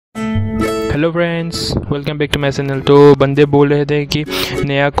Hello friends, welcome back to my channel. तो बंदे बोल रहे थे कि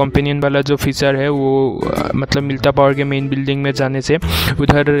नया कंपेनियन वाला जो फीचर है वो मतलब मिलता पावर के मेन बिल्डिंग में जाने से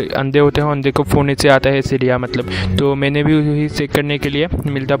उधर अंधे होते हैं, अंधे को फोन से आता है सीढ़ियाँ मतलब। तो मैंने भी वही चेक करने के लिए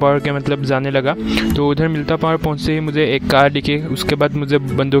मिलता पावर के मतलब जाने लगा। तो उधर मिलता पावर पहुँचते ही मुझे एक कार दिखी, उसके बाद मुझे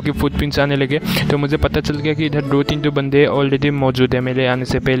बंदों के फुटप्रिंट्स आने लगे। तो मुझे पता चल गया कि इधर 2-3 तो बंदे ऑलरेडी मौजूद है मेरे आने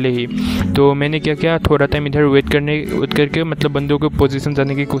से पहले ही। तो मैंने क्या किया, थोड़ा टाइम इधर वेट करके मतलब बंदों के पोजीशन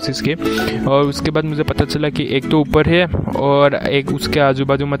जाने की कोशिश की। और उसके बाद मुझे पता चला कि एक तो ऊपर है और एक उसके आजू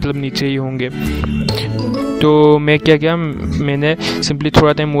बाजू मतलब नीचे ही होंगे। तो मैं क्या किया, मैंने सिंपली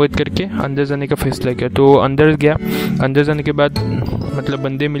थोड़ा टाइम वेट करके अंदर जाने का फैसला किया। तो अंदर गया, अंदर जाने के बाद मतलब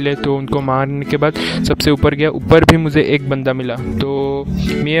बंदे मिले, तो उनको मारने के बाद सबसे ऊपर गया। ऊपर भी मुझे एक बंदा मिला। तो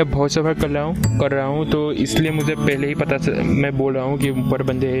मैं बहुत सफ़र कर रहा हूँ तो इसलिए मुझे पहले ही पता, मैं बोल रहा हूँ कि ऊपर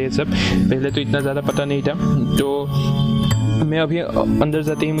बंदे हैं ये सब। पहले तो इतना ज़्यादा पता नहीं था। तो मैं अभी अंदर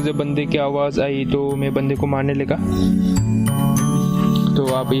जाते ही मुझे बंदे की आवाज़ आई, तो मैं बंदे को मारने लगा।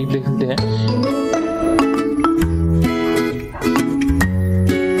 तो आप ये देख सकते हैं।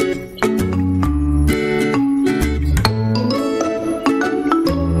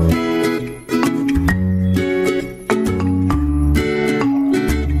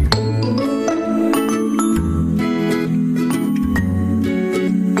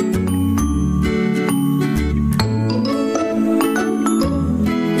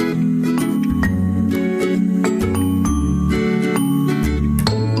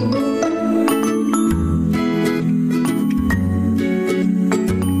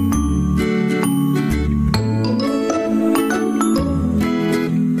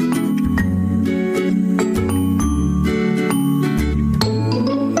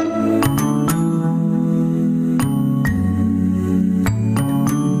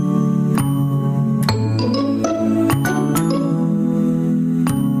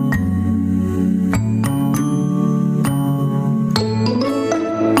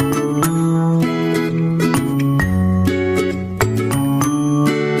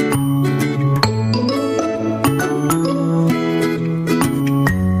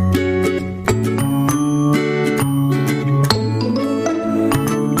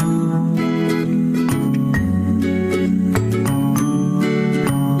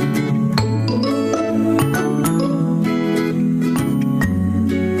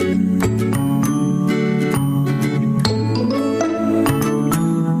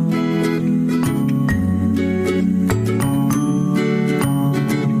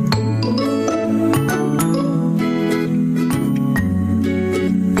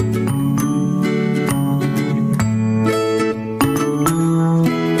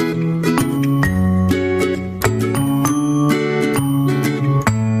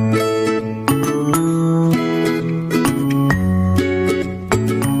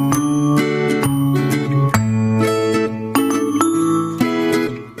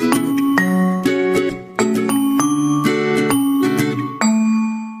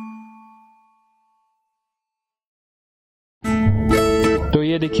 तो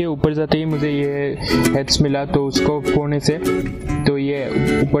ये देखिए, ऊपर जाते ही मुझे ये हेड्स मिला। तो उसको फोड़ने से तो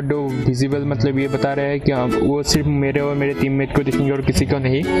ये ऊपर दो विजिबल मतलब ये बता रहा है कि वो सिर्फ मेरे और मेरे टीममेट को दिखेंगे और किसी को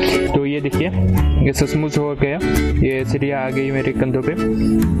नहीं। तो ये देखिए, ये सचमुच हो गया, ये सीढ़ियाँ आ गई मेरे कंधों पे।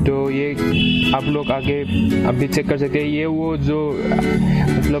 तो ये आप लोग आगे अभी चेक कर सकते हैं। ये वो जो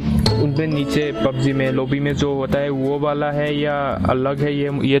मतलब उनपे नीचे पबजी में लॉबी में जो होता है वो वाला है या अलग है,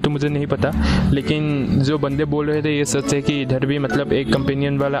 ये तो मुझे नहीं पता। लेकिन जो बंदे बोल रहे थे ये सच है कि इधर भी मतलब एक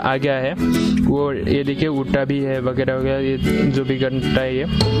कंपेनियन वाला आ गया है। वो ये देखिए उल्टा भी है वगैरह वगैरह, ये जो भी करता है ये।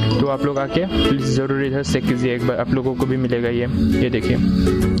 तो आप लोग आके प्लीज़ ज़रूर इधर चेक कीजिए एक बार, आप लोगों को भी मिलेगा ये देखिए।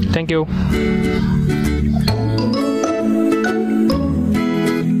 Thank you.